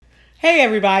Hey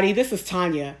everybody, this is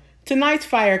Tanya. Tonight's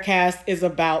Firecast is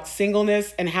about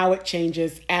singleness and how it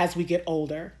changes as we get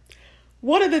older.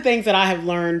 One of the things that I have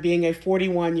learned being a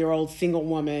 41-year-old single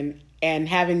woman and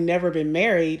having never been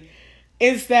married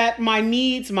is that my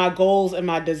needs, my goals, and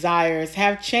my desires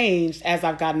have changed as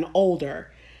I've gotten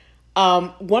older.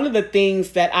 One of the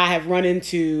things that I have run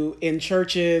into in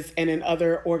churches and in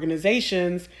other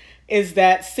organizations is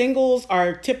that singles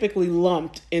are typically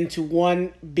lumped into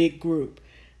one big group.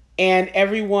 And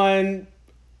everyone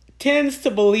tends to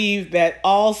believe that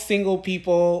all single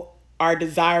people are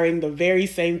desiring the very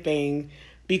same thing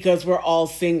because we're all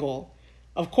single.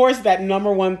 Of course, that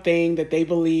number one thing that they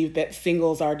believe that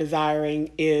singles are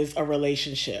desiring is a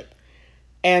relationship.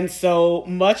 And so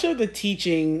much of the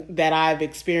teaching that I've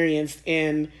experienced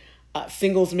in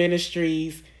singles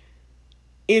ministries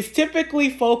is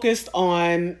typically focused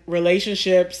on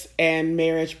relationships and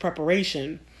marriage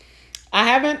preparation. I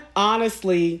haven't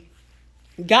honestly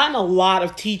gotten a lot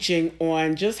of teaching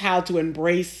on just how to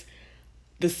embrace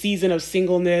the season of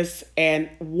singleness and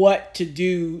what to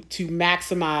do to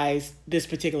maximize this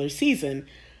particular season.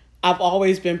 I've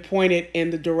always been pointed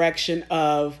in the direction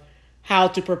of how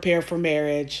to prepare for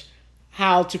marriage,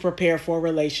 how to prepare for a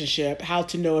relationship, how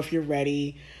to know if you're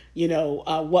ready,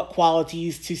 what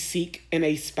qualities to seek in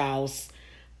a spouse,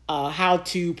 how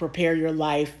to prepare your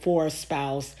life for a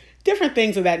spouse, different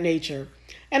things of that nature.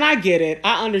 And I get it.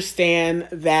 I understand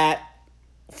that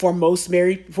most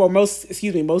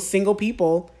single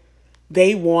people,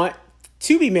 they want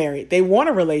to be married. They want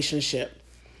a relationship.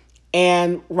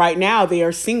 And right now they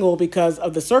are single because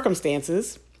of the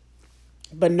circumstances,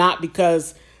 but not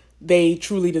because they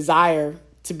truly desire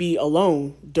to be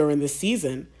alone during this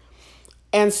season.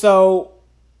 And so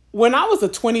when I was a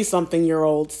 20 something year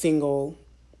old single,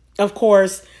 of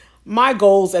course, my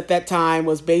goals at that time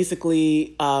was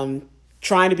basically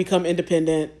trying to become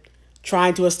independent,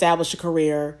 trying to establish a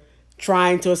career,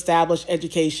 trying to establish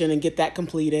education and get that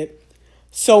completed.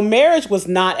 So marriage was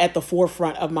not at the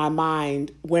forefront of my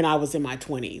mind when I was in my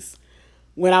 20s.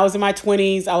 When I was in my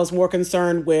 20s, I was more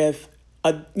concerned with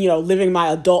living my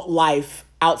adult life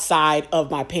outside of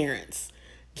my parents,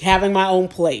 having my own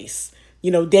place,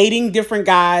 dating different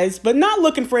guys, but not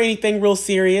looking for anything real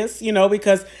serious,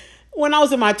 because when I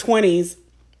was in my 20s,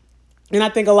 and I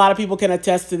think a lot of people can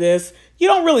attest to this, you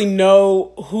don't really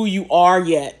know who you are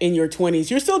yet in your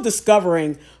 20s. You're still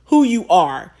discovering who you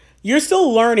are. You're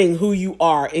still learning who you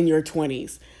are in your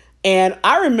 20s. And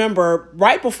I remember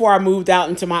right before I moved out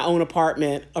into my own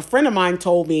apartment, a friend of mine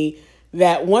told me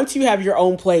that once you have your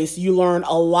own place, you learn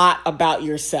a lot about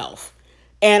yourself.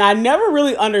 And I never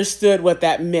really understood what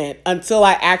that meant until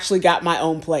I actually got my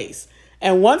own place.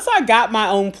 And once I got my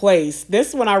own place, this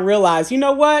is when I realized, you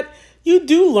know what? You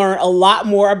do learn a lot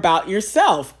more about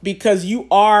yourself because you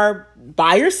are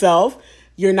by yourself.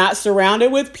 You're not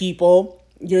surrounded with people.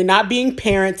 You're not being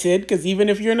parented because even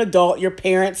if you're an adult, your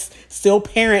parents still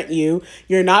parent you.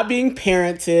 You're not being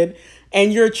parented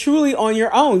and you're truly on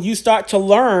your own. You start to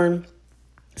learn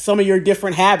some of your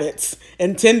different habits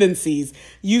and tendencies.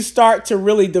 You start to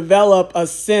really develop a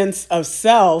sense of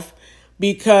self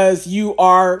because you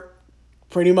are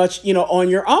pretty much, on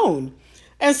your own.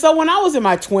 And so when I was in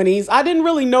my 20s, I didn't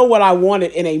really know what I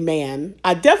wanted in a man.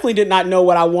 I definitely did not know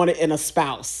what I wanted in a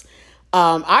spouse.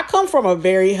 I come from a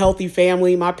very healthy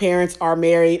family. My parents are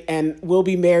married and will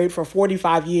be married for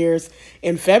 45 years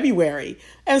in February.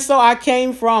 And so I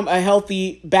came from a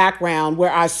healthy background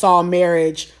where I saw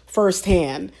marriage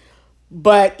firsthand.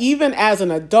 But even as an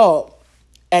adult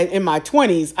and in my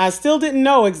 20s, I still didn't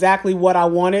know exactly what I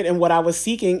wanted and what I was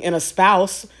seeking in a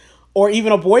spouse or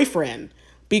even a boyfriend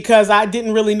because I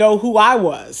didn't really know who I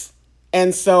was.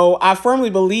 And so I firmly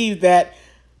believe that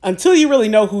until you really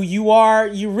know who you are,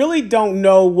 you really don't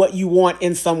know what you want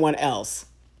in someone else.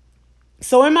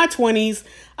 So in my 20s,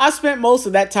 I spent most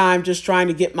of that time just trying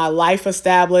to get my life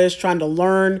established, trying to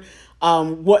learn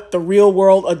what the real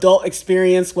world adult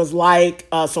experience was like,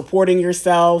 supporting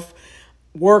yourself,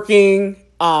 working,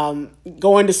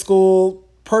 going to school,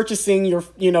 purchasing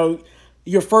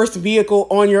your first vehicle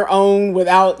on your own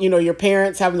without, your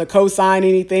parents having to co-sign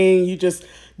anything. You just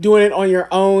doing it on your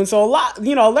own. So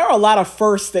there are a lot of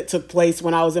firsts that took place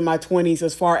when I was in my 20s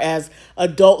as far as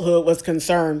adulthood was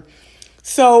concerned.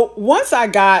 So once I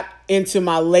got into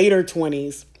my later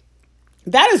 20s,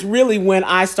 that is really when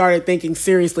I started thinking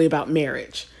seriously about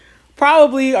marriage.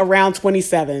 Probably around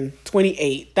 27,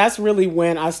 28. That's really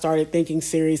when I started thinking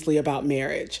seriously about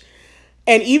marriage.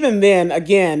 And even then,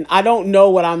 again, I don't know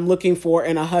what I'm looking for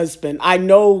in a husband. I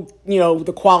know,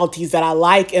 the qualities that I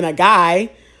like in a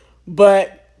guy,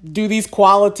 but do these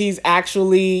qualities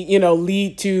actually,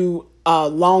 lead to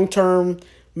long-term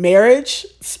marriage,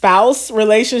 spouse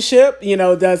relationship. I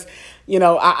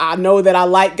know that I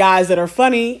like guys that are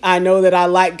funny. I know that I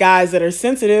like guys that are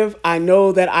sensitive. I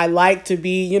know that I like to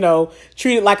be,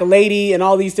 treated like a lady and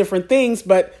all these different things.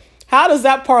 But how does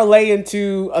that parlay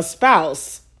into a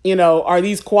spouse? Are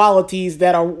these qualities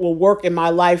that will work in my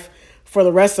life for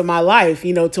the rest of my life,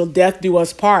 till death do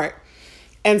us part?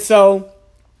 And so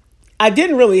I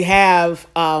didn't really have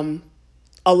a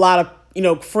lot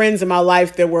of friends in my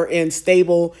life that were in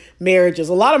stable marriages.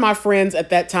 A lot of my friends at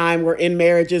that time were in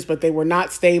marriages, but they were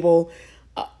not stable.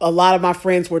 A lot of my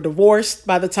friends were divorced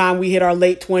by the time we hit our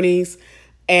late 20s.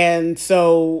 And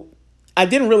so I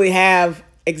didn't really have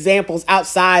examples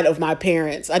outside of my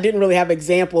parents. I didn't really have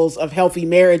examples of healthy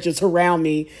marriages around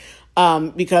me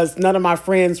because none of my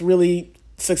friends really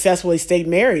successfully stayed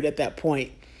married at that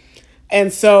point.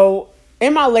 And so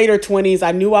in my later 20s,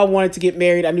 I knew I wanted to get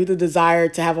married. I knew the desire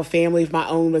to have a family of my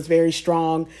own was very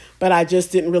strong, but I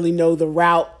just didn't really know the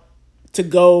route to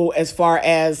go as far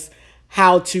as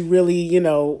how to really,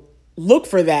 look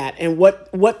for that. And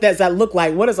what does that look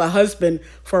like? What does a husband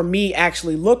for me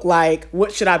actually look like?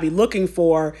 What should I be looking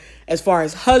for as far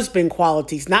as husband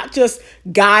qualities, not just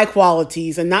guy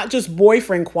qualities and not just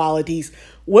boyfriend qualities?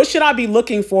 What should I be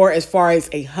looking for as far as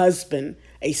a husband,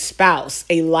 a spouse,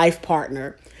 a life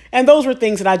partner? And those were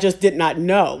things that I just did not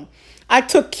know. I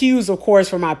took cues, of course,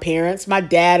 from my parents. My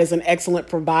dad is an excellent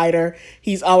provider.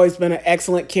 He's always been an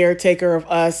excellent caretaker of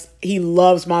us. He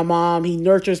loves my mom. He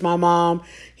nurtures my mom.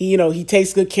 He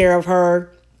takes good care of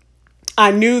her.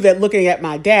 I knew that looking at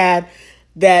my dad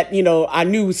that, I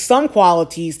knew some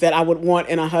qualities that I would want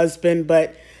in a husband,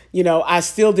 but, I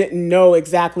still didn't know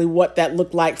exactly what that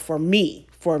looked like for me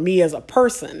as a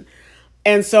person.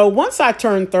 And so once I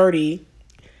turned 30,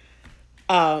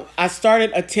 I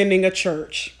started attending a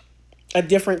church, a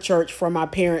different church from my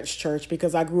parents' church,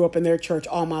 because I grew up in their church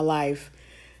all my life.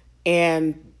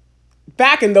 And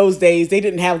back in those days, they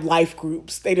didn't have life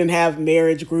groups. They didn't have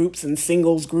marriage groups and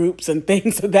singles groups and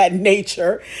things of that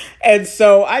nature. And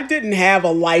so I didn't have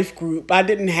a life group. I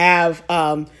didn't have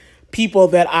people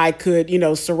that I could,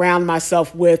 surround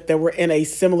myself with that were in a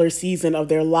similar season of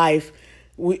their life.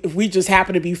 If we just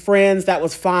happened to be friends, that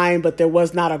was fine, but there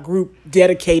was not a group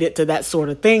dedicated to that sort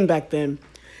of thing back then.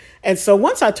 And so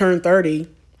once I turned 30,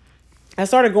 I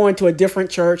started going to a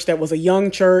different church that was a young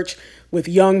church with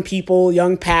young people,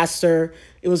 young pastor.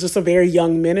 It was just a very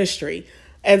young ministry.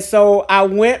 And so I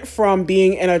went from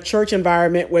being in a church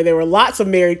environment where there were lots of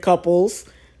married couples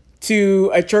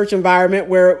to a church environment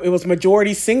where it was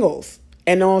majority singles.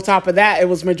 And on top of that, it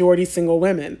was majority single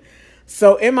women.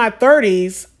 So in my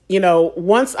 30s,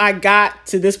 once I got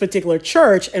to this particular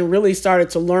church and really started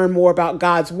to learn more about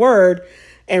God's word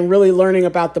and really learning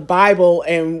about the Bible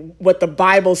and what the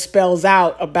Bible spells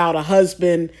out about a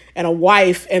husband and a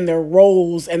wife and their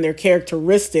roles and their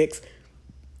characteristics,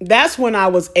 that's when I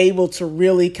was able to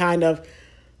really kind of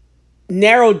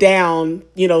narrow down,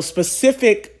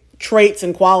 specific traits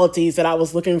and qualities that I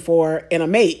was looking for in a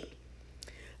mate.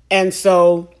 And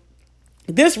so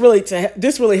this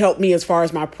really helped me as far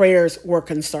as my prayers were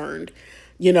concerned,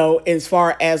 as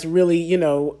far as really,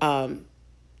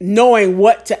 knowing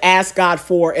what to ask God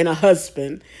for in a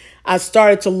husband. I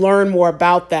started to learn more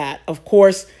about that. Of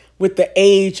course, with the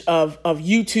age of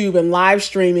YouTube and live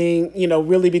streaming,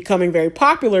 really becoming very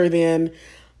popular then,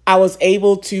 I was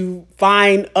able to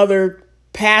find other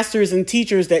pastors and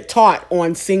teachers that taught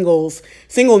on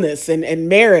singleness and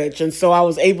marriage. And so I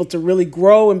was able to really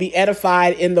grow and be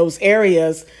edified in those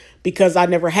areas because I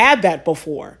never had that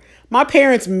before. My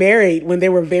parents married when they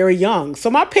were very young. So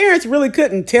my parents really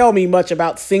couldn't tell me much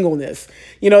about singleness.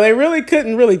 They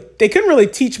couldn't really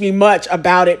teach me much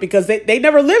about it because they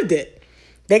never lived it.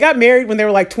 They got married when they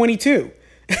were like 22.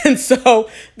 And so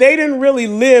they didn't really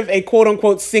live a quote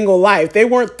unquote single life. They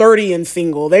weren't 30 and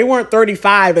single. They weren't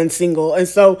 35 and single. And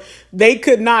so they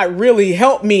could not really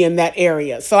help me in that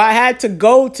area. So I had to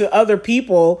go to other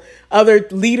people, other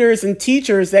leaders and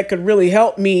teachers that could really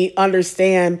help me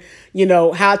understand,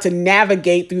 how to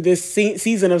navigate through this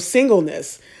season of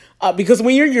singleness. Because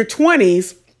when you're in your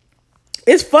 20s,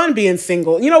 it's fun being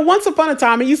single. Once upon a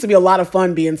time, it used to be a lot of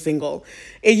fun being single.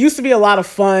 It used to be a lot of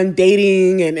fun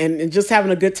dating and just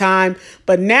having a good time.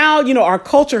 But now, our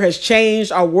culture has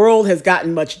changed. Our world has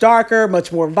gotten much darker,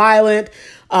 much more violent,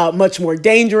 much more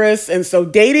dangerous. And so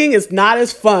dating is not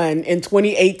as fun in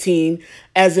 2018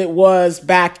 as it was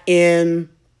back in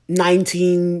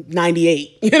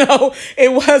 1998.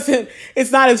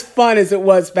 It's not as fun as it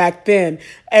was back then.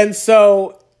 And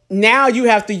so now you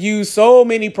have to use so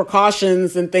many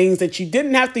precautions and things that you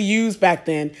didn't have to use back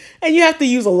then. And you have to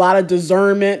use a lot of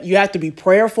discernment. You have to be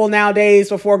prayerful nowadays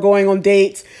before going on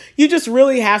dates. You just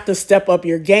really have to step up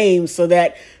your game so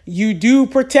that you do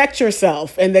protect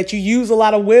yourself and that you use a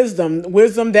lot of wisdom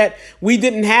that we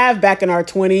didn't have back in our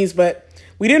 20s, but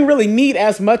we didn't really need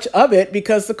as much of it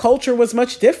because the culture was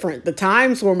much different. The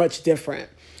times were much different.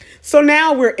 So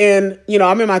now I'm in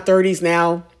my 30s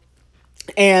now.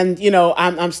 And,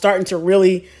 I'm starting to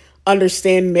really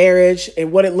understand marriage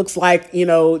and what it looks like,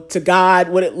 to God,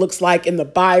 what it looks like in the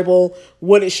Bible,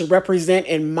 what it should represent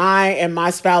in my and my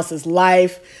spouse's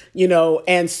life,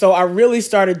 and so I really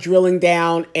started drilling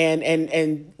down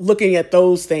and looking at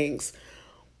those things.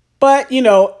 But,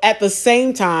 at the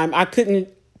same time, I couldn't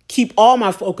keep all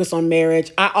my focus on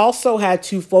marriage. I also had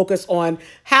to focus on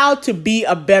how to be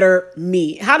a better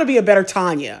me, how to be a better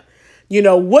Tanya.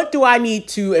 What do I need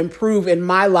to improve in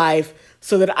my life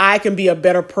so that I can be a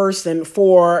better person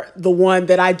for the one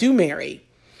that I do marry?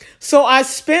 So I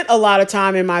spent a lot of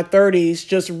time in my 30s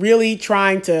just really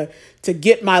trying to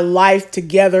get my life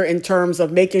together in terms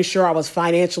of making sure I was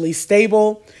financially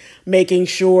stable, making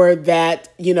sure that,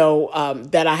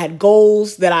 that I had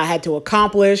goals that I had to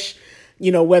accomplish,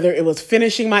 whether it was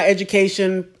finishing my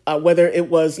education, whether it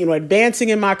was, advancing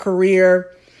in my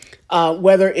career,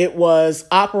 whether it was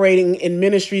operating in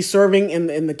ministry, serving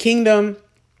in the kingdom,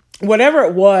 whatever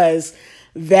it was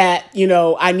that,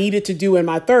 I needed to do in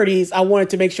my 30s, I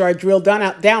wanted to make sure I drilled down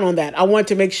on that. I wanted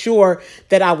to make sure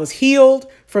that I was healed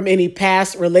from any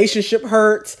past relationship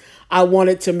hurts. I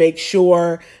wanted to make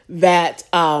sure that,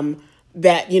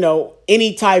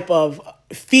 any type of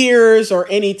fears or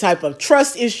any type of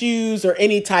trust issues or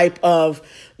any type of,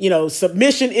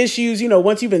 submission issues.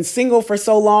 Once you've been single for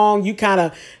so long, you kind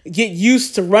of get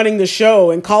used to running the show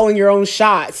and calling your own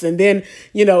shots. And then,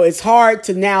 it's hard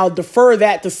to now defer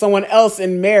that to someone else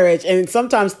in marriage. And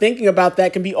sometimes thinking about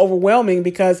that can be overwhelming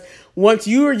because once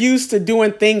you are used to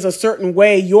doing things a certain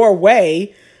way, your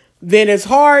way, then it's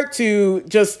hard to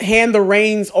just hand the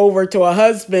reins over to a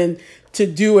husband to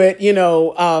do it,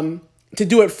 to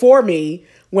do it for me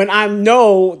when I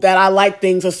know that I like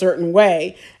things a certain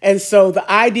way. And so the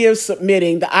idea of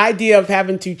submitting, the idea of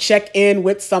having to check in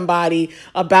with somebody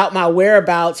about my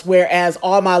whereabouts, whereas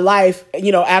all my life,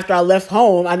 after I left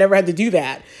home, I never had to do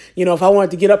that. If I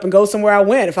wanted to get up and go somewhere, I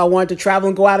went. If I wanted to travel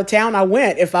and go out of town, I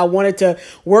went. If I wanted to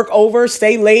work over,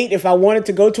 stay late, if I wanted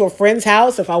to go to a friend's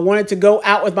house, if I wanted to go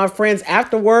out with my friends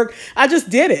after work, I just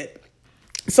did it.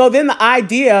 So then the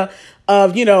idea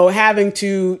of, having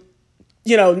to,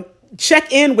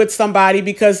 check in with somebody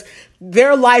because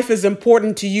their life is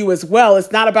important to you as well.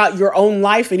 It's not about your own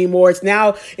life anymore.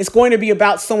 It's going to be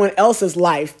about someone else's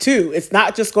life too. It's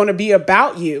not just going to be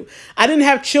about you. I didn't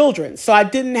have children, so I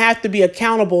didn't have to be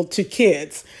accountable to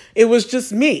kids. It was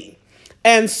just me.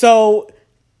 And so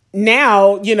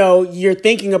now, you're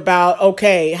thinking about,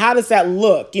 okay, how does that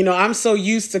look? I'm so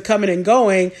used to coming and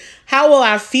going. How will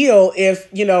I feel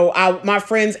if, my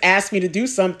friends ask me to do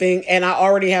something and I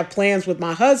already have plans with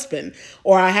my husband,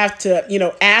 or I have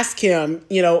to, ask him,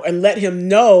 and let him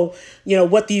know,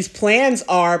 what these plans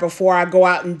are before I go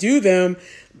out and do them.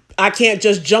 I can't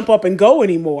just jump up and go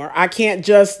anymore. I can't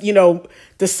just,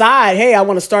 decide, hey, I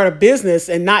want to start a business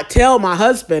and not tell my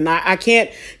husband. I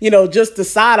can't, just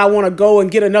decide I want to go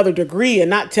and get another degree and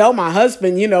not tell my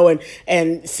husband,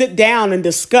 and sit down and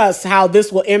discuss how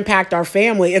this will impact our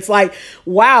family. It's like,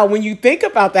 wow, when you think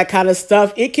about that kind of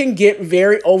stuff, it can get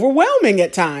very overwhelming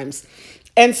at times.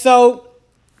 And so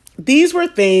these were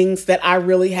things that I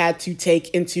really had to take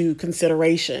into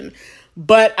consideration.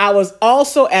 But I was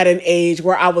also at an age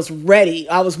where I was ready.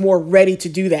 I was more ready to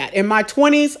do that. In my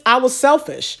 20s, I was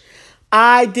selfish.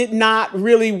 I did not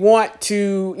really want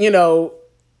to,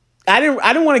 I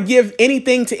didn't want to give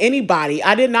anything to anybody.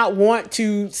 I did not want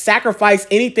to sacrifice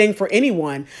anything for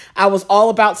anyone. I was all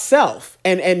about self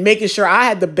and making sure I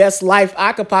had the best life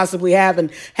I could possibly have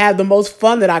and have the most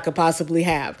fun that I could possibly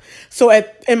have. So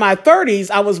in my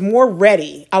 30s, I was more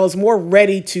ready. I was more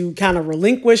ready to kind of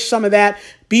relinquish some of that,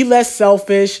 be less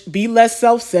selfish, be less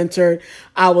self-centered.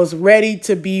 I was ready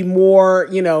to be more,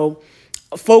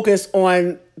 focused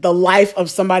on the life of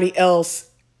somebody else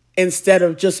instead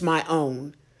of just my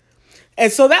own.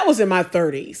 And so that was in my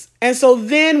 30s. And so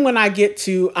then when I get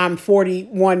to, I'm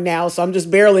 41 now, so I'm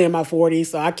just barely in my 40s.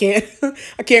 So I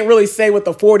can't really say what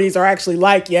the 40s are actually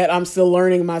like yet. I'm still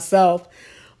learning myself.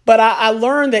 But I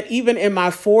learned that even in my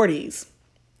 40s,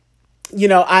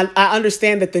 I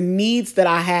understand that the needs that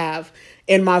I have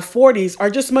in my 40s are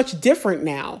just much different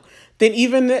now than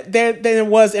it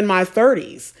was in my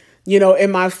 30s.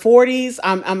 In my 40s,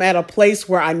 I'm at a place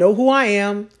where I know who I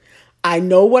am. I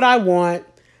know what I want.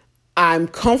 I'm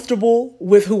comfortable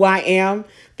with who I am.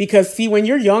 Because see, when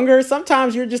you're younger,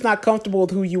 sometimes you're just not comfortable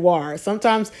with who you are.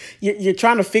 Sometimes you're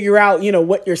trying to figure out,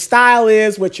 what your style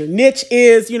is, what your niche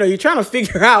is. You're trying to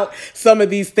figure out some of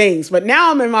these things. But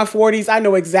now I'm in my 40s. I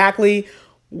know exactly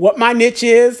what my niche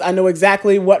is. I know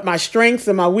exactly what my strengths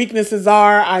and my weaknesses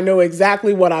are. I know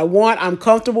exactly what I want. I'm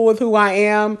comfortable with who I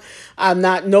am. I'm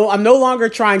no longer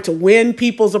trying to win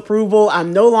people's approval.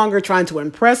 I'm no longer trying to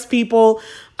impress people.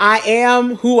 I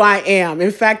am who I am.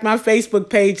 In fact, my Facebook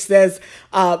page says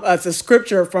it's a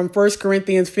scripture from 1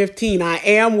 Corinthians 15. I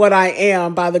am what I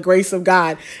am by the grace of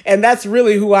God. And that's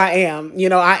really who I am.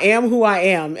 I am who I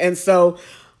am. And so,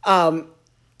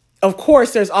 of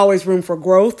course, there's always room for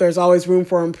growth. There's always room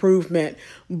for improvement.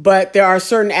 But there are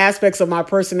certain aspects of my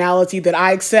personality that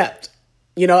I accept.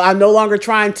 I'm no longer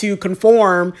trying to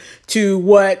conform to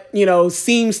what,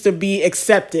 seems to be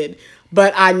accepted.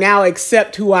 But I now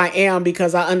accept who I am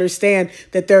because I understand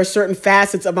that there are certain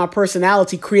facets of my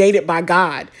personality created by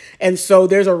God. And so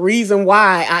there's a reason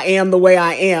why I am the way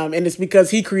I am. And it's because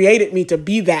he created me to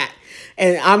be that.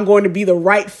 And I'm going to be the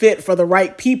right fit for the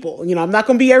right people. I'm not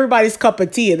going to be everybody's cup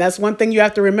of tea. And that's one thing you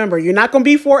have to remember. You're not going to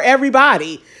be for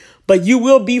everybody, but you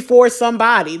will be for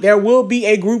somebody. There will be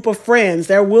a group of friends.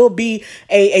 There will be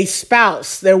a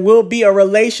spouse. There will be a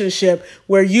relationship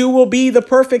where you will be the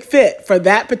perfect fit for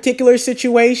that particular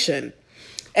situation.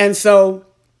 And so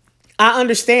I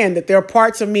understand that there are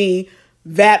parts of me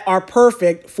that are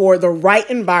perfect for the right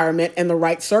environment and the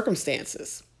right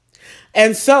circumstances.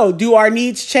 And so do our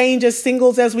needs change as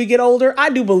singles as we get older? I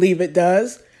do believe it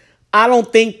does. I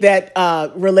don't think that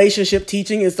relationship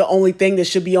teaching is the only thing that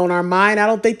should be on our mind. I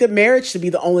don't think that marriage should be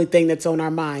the only thing that's on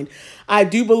our mind. I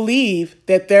do believe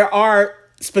that there are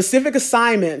specific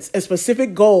assignments and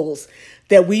specific goals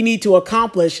that we need to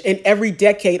accomplish in every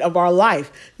decade of our life.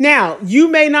 Now, you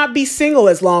may not be single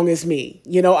as long as me.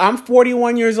 I'm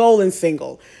 41 years old and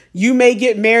single. You may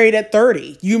get married at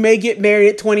 30. You may get married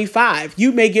at 25.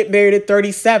 You may get married at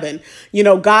 37.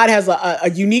 God has a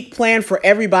unique plan for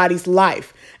everybody's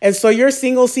life. And so your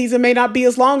single season may not be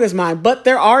as long as mine, but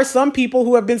there are some people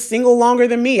who have been single longer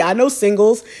than me. I know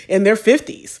singles in their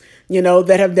 50s,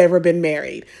 that have never been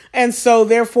married. And so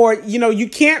therefore, you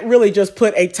can't really just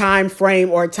put a time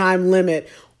frame or a time limit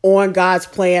on God's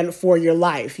plan for your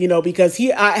life, because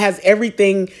he has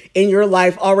everything in your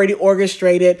life already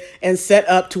orchestrated and set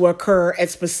up to occur at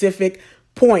specific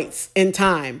points in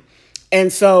time.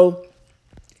 And so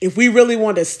if we really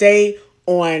want to stay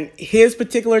on his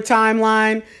particular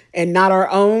timeline and not our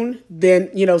own, then,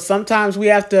 sometimes we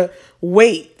have to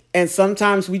wait and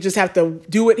sometimes we just have to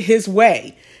do it his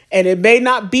way. And it may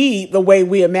not be the way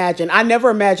we imagine. I never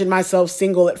imagined myself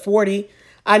single at 40.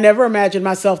 I never imagined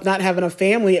myself not having a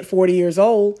family at 40 years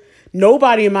old.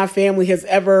 Nobody in my family has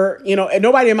ever,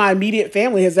 nobody in my immediate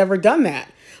family has ever done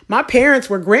that. My parents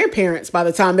were grandparents by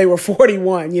the time they were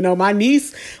 41. My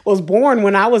niece was born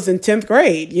when I was in 10th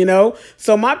grade,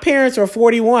 So my parents were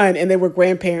 41 and they were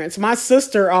grandparents. My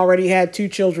sister already had 2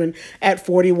 children at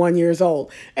 41 years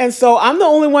old. And so I'm the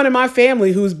only one in my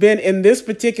family who's been in this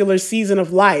particular season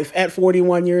of life at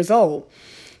 41 years old.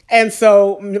 And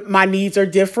so my needs are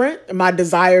different. My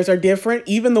desires are different.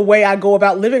 Even the way I go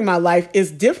about living my life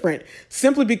is different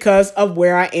simply because of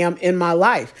where I am in my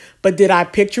life. But did I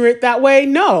picture it that way?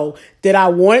 No. Did I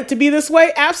want it to be this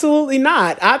way? Absolutely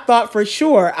not. I thought for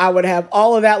sure I would have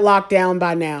all of that locked down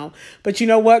by now. But you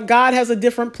know what? God has a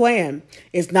different plan.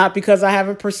 It's not because I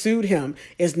haven't pursued him.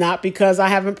 It's not because I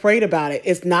haven't prayed about it.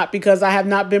 It's not because I have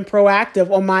not been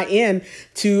proactive on my end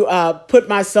to put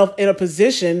myself in a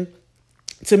position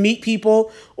to meet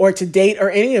people or to date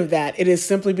or any of that. It is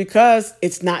simply because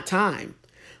it's not time.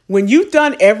 When you've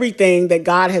done everything that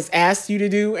God has asked you to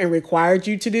do and required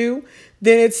you to do,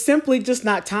 then it's simply just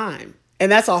not time.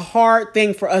 And that's a hard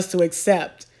thing for us to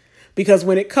accept, because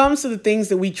when it comes to the things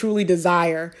that we truly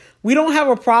desire, we don't have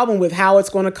a problem with how it's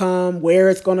going to come, where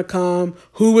it's going to come,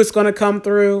 who it's going to come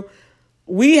through.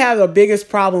 We have the biggest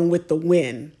problem with the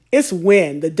when. It's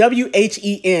when, the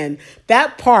WHEN,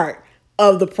 that part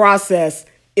of the process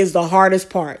is the hardest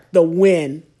part, the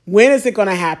when. When is it going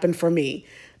to happen for me?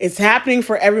 It's happening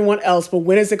for everyone else, but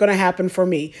when is it going to happen for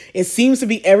me? It seems to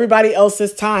be everybody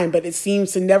else's time, but it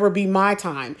seems to never be my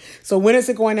time. So when is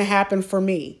it going to happen for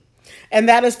me? And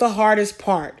that is the hardest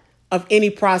part of any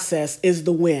process, is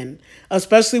the when,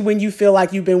 especially when you feel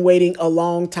like you've been waiting a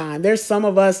long time. There's some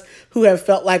of us who have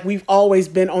felt like we've always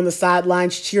been on the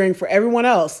sidelines cheering for everyone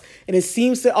else, and it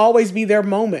seems to always be their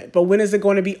moment. But when is it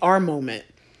going to be our moment?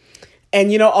 And,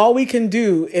 all we can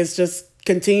do is just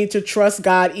continue to trust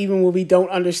God even when we don't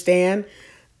understand.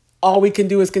 all we can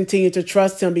do is continue to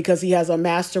trust him because he has a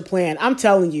master plan. I'm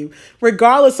telling you,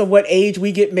 regardless of what age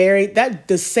we get married, that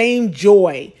the same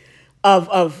joy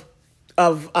of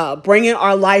bringing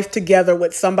our life together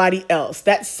with somebody else,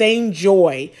 that same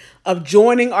joy of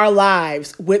joining our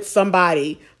lives with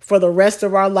somebody for the rest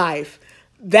of our life,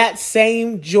 that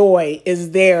same joy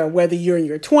is there whether you're in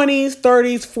your 20s,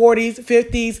 30s, 40s,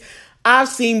 50s. I've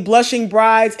seen blushing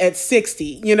brides at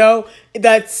 60,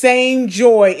 that same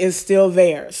joy is still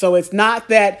there. So it's not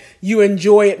that you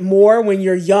enjoy it more when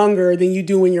you're younger than you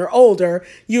do when you're older.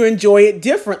 You enjoy it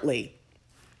differently.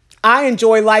 I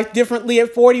enjoy life differently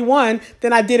at 41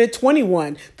 than I did at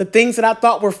 21. The things that I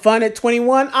thought were fun at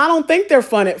 21, I don't think they're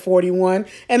fun at 41.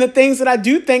 And the things that I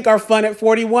do think are fun at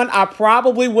 41, I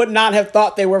probably would not have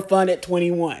thought they were fun at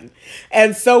 21.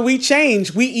 And so we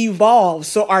change, we evolve.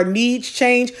 So our needs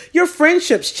change. Your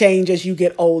friendships change as you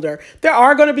get older. There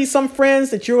are going to be some friends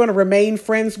that you're going to remain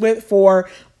friends with for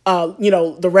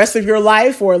the rest of your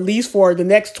life, or at least for the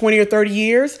next 20 or 30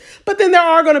 years. But then there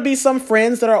are going to be some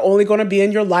friends that are only going to be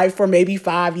in your life for maybe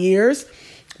 5 years,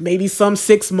 maybe some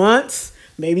 6 months,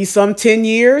 maybe some 10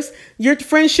 years. Your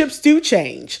friendships do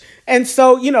change. And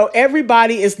so,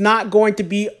 everybody is not going to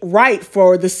be right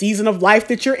for the season of life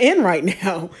that you're in right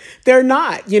now. They're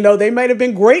not. They might have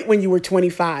been great when you were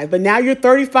 25, but now you're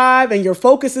 35 and your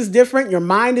focus is different. Your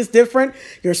mind is different.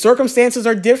 Your circumstances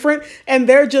are different, and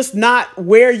they're just not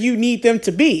where you need them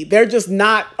to be. They're just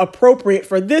not appropriate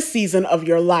for this season of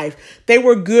your life. They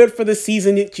were good for the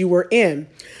season that you were in.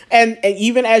 And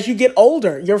even as you get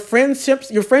older, your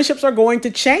friendships are going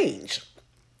to change.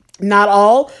 Not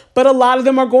all, but a lot of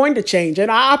them are going to change. And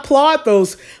I applaud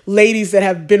those ladies that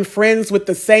have been friends with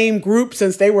the same group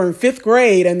since they were in 5th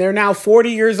grade and they're now 40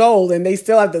 years old and they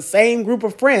still have the same group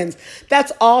of friends.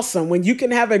 That's awesome. When you can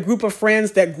have a group of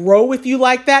friends that grow with you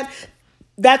like that,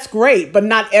 that's great. But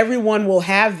not everyone will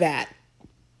have that.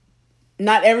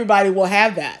 Not everybody will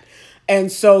have that.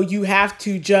 And so you have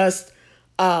to just,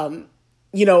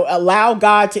 allow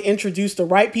God to introduce the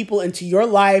right people into your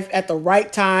life at the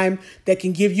right time that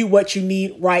can give you what you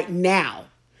need right now,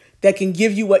 that can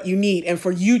give you what you need, and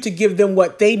for you to give them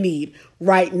what they need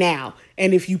right now.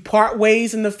 And if you part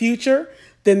ways in the future,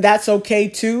 then that's okay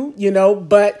too,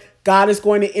 but God is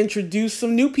going to introduce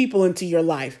some new people into your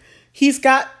life. He's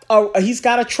got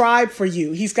a tribe for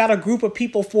you. He's got a group of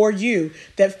people for you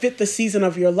that fit the season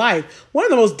of your life. One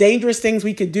of the most dangerous things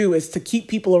we could do is to keep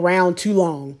people around too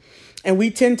long. And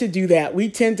we tend to do that. We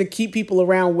tend to keep people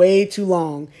around way too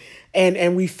long.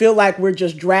 And we feel like we're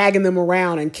just dragging them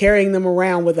around and carrying them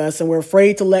around with us. And we're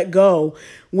afraid to let go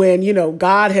when,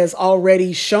 God has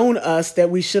already shown us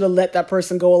that we should have let that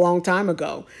person go a long time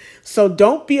ago. So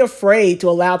don't be afraid to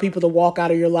allow people to walk out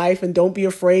of your life. And don't be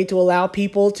afraid to allow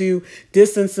people to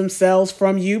distance themselves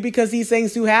from you, because these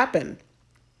things do happen.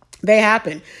 They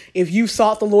happen. If you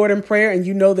sought the Lord in prayer and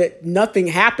you know that nothing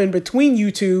happened between you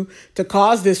two to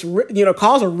cause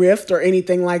cause a rift or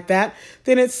anything like that,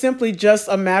 then it's simply just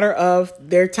a matter of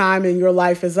their time in your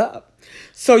life is up.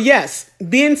 So yes,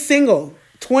 being single,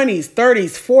 20s,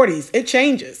 30s, 40s, it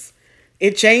changes.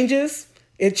 It changes.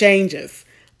 It changes.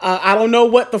 I don't know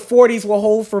what the 40s will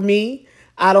hold for me.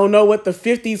 I don't know what the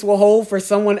 50s will hold for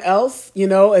someone else,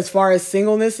 as far as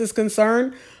singleness is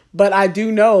concerned. But I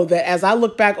do know that as I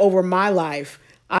look back over my life,